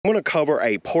I'm going to cover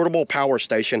a portable power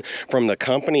station from the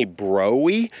company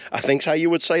BROWEY, I think's how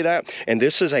you would say that. And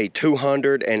this is a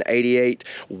 288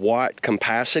 watt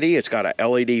capacity. It's got a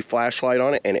LED flashlight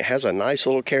on it, and it has a nice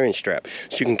little carrying strap.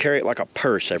 So you can carry it like a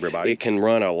purse, everybody. It can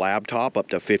run a laptop up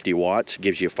to 50 watts,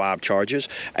 gives you 5 charges.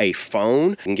 A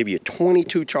phone can give you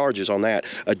 22 charges on that.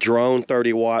 A drone,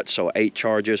 30 watts, so 8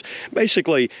 charges.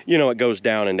 Basically, you know, it goes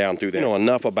down and down through there. You know,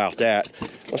 enough about that.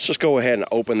 Let's just go ahead and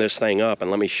open this thing up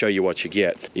and let me show you what you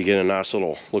get. You get a nice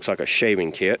little, looks like a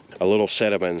shaving kit, a little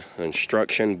set of an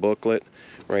instruction booklet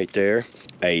right there,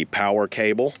 a power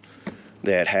cable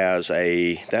that has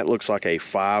that looks like a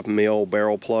 5mm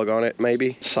barrel plug on it,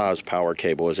 maybe. Size power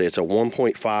cable is it's a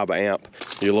 1.5 amp,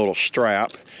 your little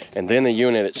strap, and then the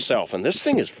unit itself. And this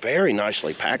thing is very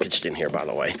nicely packaged in here, by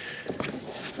the way.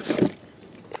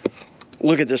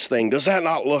 Look at this thing. Does that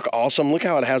not look awesome? Look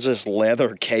how it has this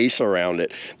leather case around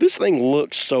it. This thing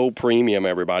looks so premium,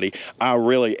 everybody.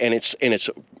 And it's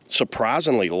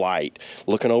surprisingly light.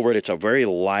 Looking over it, it's a very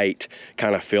light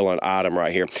kind of feeling item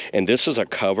right here. And this is a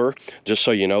cover, just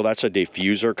so you know, that's a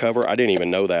diffuser cover. I didn't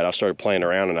even know that. I started playing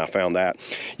around and I found that.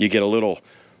 You get a little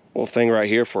thing right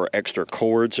here for extra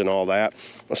cords and all that.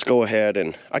 Let's go ahead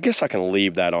and I guess I can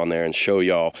leave that on there and show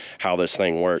y'all how this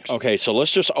thing works. Okay, so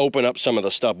let's just open up some of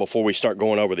the stuff before we start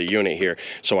going over the unit here.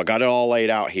 So I got it all laid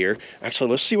out here.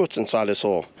 Actually, let's see what's inside this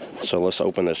little, so let's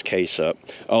open this case up.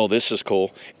 Oh, this is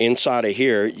cool. Inside of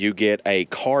here, you get a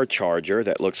car charger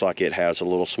that looks like it has a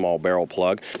little small barrel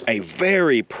plug. A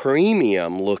very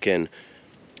premium looking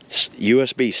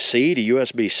USB-C to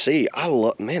USB-C.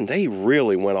 Man, they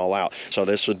really went all out. So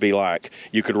this would be like,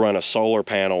 you could run a solar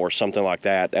panel or something like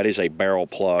that. That is a barrel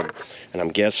plug. And I'm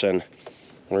guessing,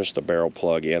 where's the barrel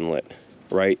plug inlet?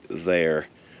 Right there.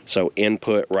 So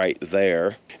input right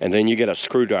there. And then you get a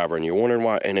screwdriver, and you're wondering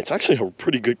why. And it's actually a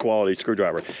pretty good quality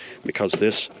screwdriver, because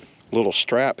this little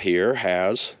strap here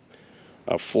has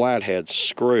a flathead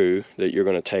screw that you're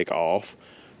going to take off,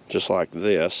 just like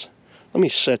this. Let me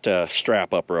set the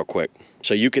strap up real quick.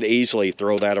 So you could easily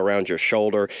throw that around your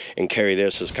shoulder and carry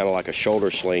this as kind of like a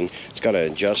shoulder sling. It's got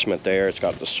an adjustment there. It's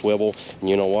got the swivel. And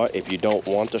you know what? If you don't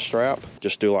want the strap,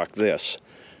 just do like this.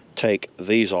 Take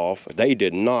these off. They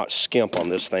did not skimp on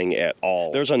this thing at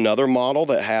all. There's another model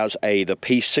that has the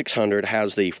P600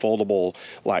 has the foldable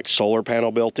like solar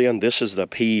panel built in. This is the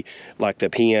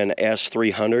PNS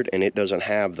 300, and it doesn't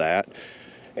have that.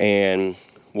 And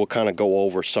we'll kind of go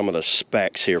over some of the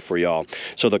specs here for y'all.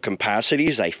 So the capacity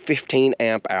is a 15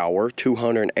 amp hour,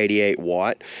 288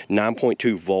 watt,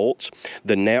 9.2 volts.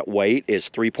 The net weight is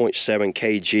 3.7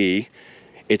 kg.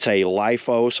 It's a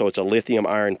LiFo, so it's a lithium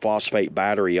iron phosphate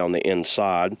battery on the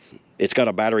inside. It's got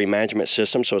a battery management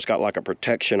system, so it's got like a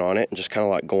protection on it, and just kind of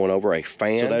like going over a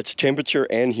fan. So that's temperature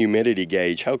and humidity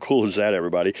gauge. How cool is that,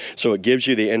 everybody? So it gives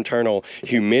you the internal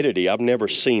humidity. I've never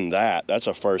seen that. That's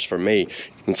a first for me.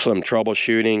 And some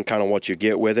troubleshooting, kind of what you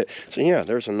get with it. So yeah,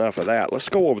 there's enough of that. Let's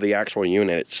go over the actual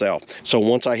unit itself. So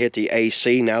once I hit the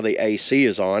AC, now the AC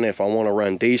is on. If I want to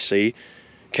run DC,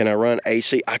 can I run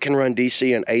AC? I can run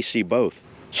DC and AC both.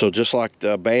 So just like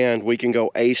the band, we can go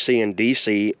AC and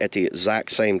DC at the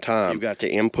exact same time. You've got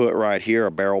the input right here,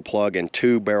 a barrel plug and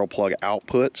 2 barrel plug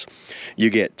outputs. You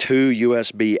get 2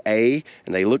 USB-A,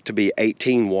 and they look to be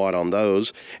 18 watt on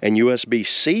those, and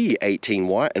USB-C 18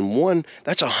 watt, and one,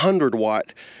 that's 100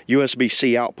 watt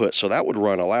USB-C output, so that would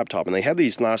run a laptop. And they have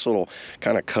these nice little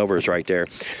kind of covers right there.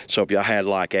 So if you had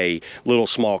like a little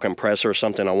small compressor or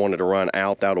something I wanted to run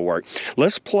out, that'll work.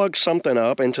 Let's plug something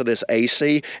up into this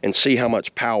AC and see how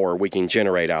much power we can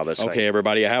generate out of this thing. Okay,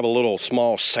 everybody, I have a little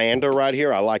small sander right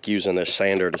here. I like using this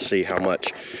sander to see how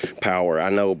much power. I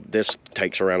know this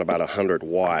takes around about 100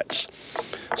 watts.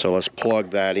 So let's plug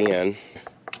that in.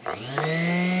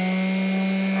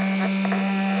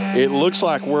 It looks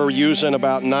like we're using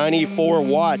about 94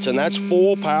 watts, and that's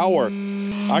full power.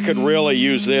 I could really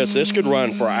use this. This could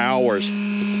run for hours.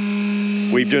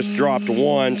 We've just dropped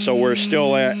 1, so we're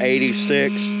still at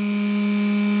 86,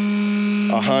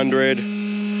 100.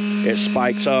 It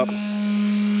spikes up.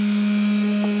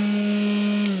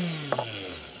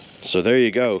 So there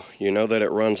you go. You know that it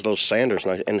runs those sanders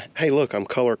nice. And hey, look, I'm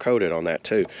color coded on that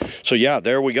too. So yeah,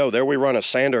 there we go. There we run a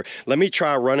sander. Let me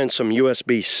try running some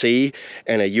USB-C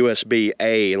and a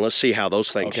USB-A, and let's see how those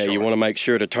things start. You want to make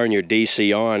sure to turn your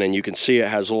DC on, and you can see it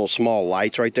has little small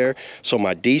lights right there. So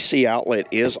my DC outlet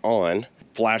is on.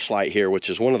 Flashlight here, which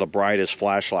is one of the brightest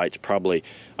flashlights probably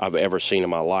I've ever seen in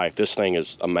my life. This thing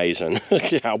is amazing.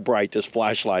 How bright this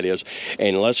flashlight is.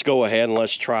 And let's go ahead and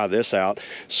let's try this out.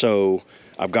 So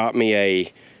I've got me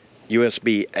a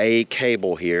USB-A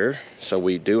cable here. So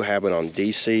we do have it on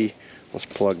DC. Let's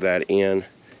plug that in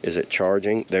Is it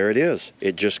charging? There it is.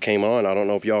 It just came on. I don't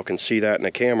know if y'all can see that in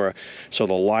the camera. So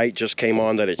the light just came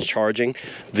on that it's charging.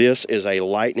 This is a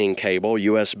lightning cable,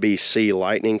 USB-C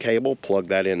lightning cable. Plug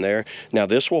that in there. Now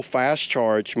this will fast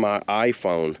charge my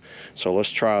iPhone. So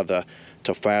let's try to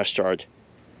fast charge.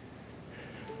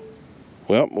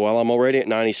 Well, I'm already at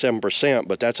 97%,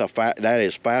 but that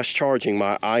is fast charging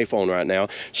my iPhone right now.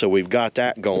 So we've got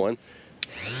that going.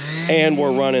 And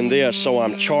we're running this. So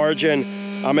I'm charging.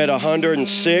 I'm at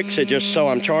 106.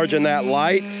 I'm charging that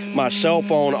light, my cell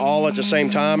phone, all at the same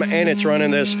time, and it's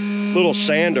running this little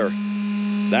sander.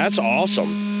 That's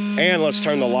awesome. And let's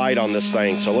turn the light on this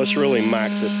thing. So let's really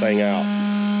max this thing out.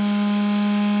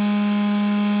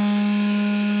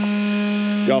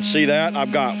 Y'all see that?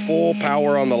 I've got full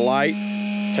power on the light.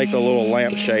 Take the little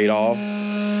lampshade off.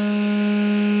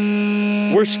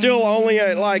 We're still only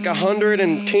at like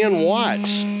 110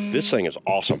 watts. This thing is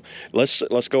awesome. Let's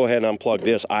go ahead and unplug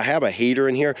this. I have a heater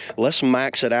in here. Let's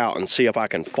max it out and see if I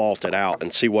can fault it out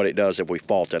and see what it does if we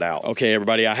fault it out. Okay,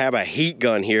 everybody, I have a heat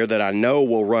gun here that I know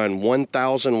will run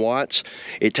 1,000 watts.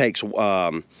 It takes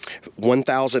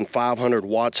 1,500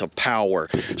 watts of power.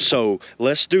 So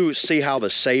let's see how the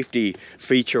safety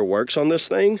feature works on this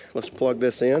thing. Let's plug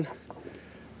this in.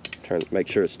 Make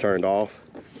sure it's turned off.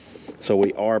 So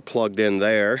we are plugged in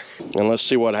there, and let's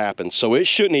see what happens. So it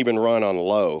shouldn't even run on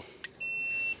low.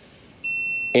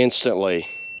 Instantly.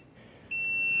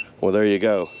 Well, there you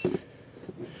go.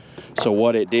 So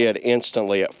what it did,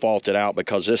 instantly it faulted out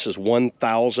because this is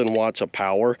 1,000 watts of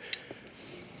power.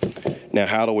 Now,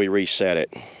 how do we reset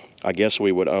it? I guess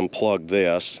we would unplug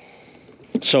this.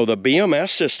 So the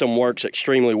BMS system works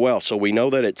extremely well. So we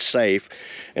know that it's safe.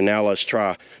 And now let's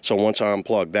try. So once I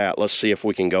unplug that, let's see if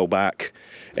we can go back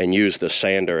and use the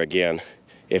sander again,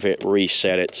 if it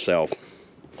reset itself.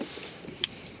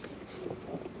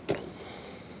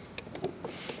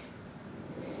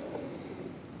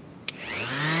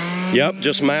 Yep,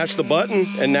 just mash the button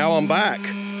and now I'm back.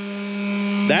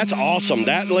 That's awesome.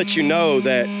 That lets you know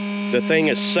that the thing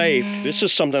is safe. This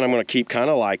is something I'm gonna keep kind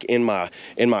of like in my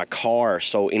car,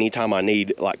 so anytime I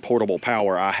need like portable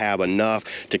power, I have enough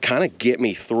to kind of get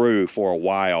me through for a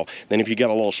while. Then if you got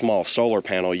a little small solar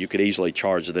panel, you could easily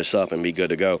charge this up and be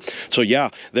good to go. So yeah,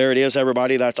 there it is,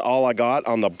 everybody. That's all I got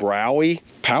on the BROWEY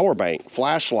power bank,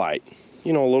 flashlight,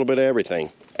 you know, a little bit of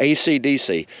everything. AC,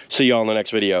 DC. See y'all in the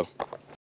next video.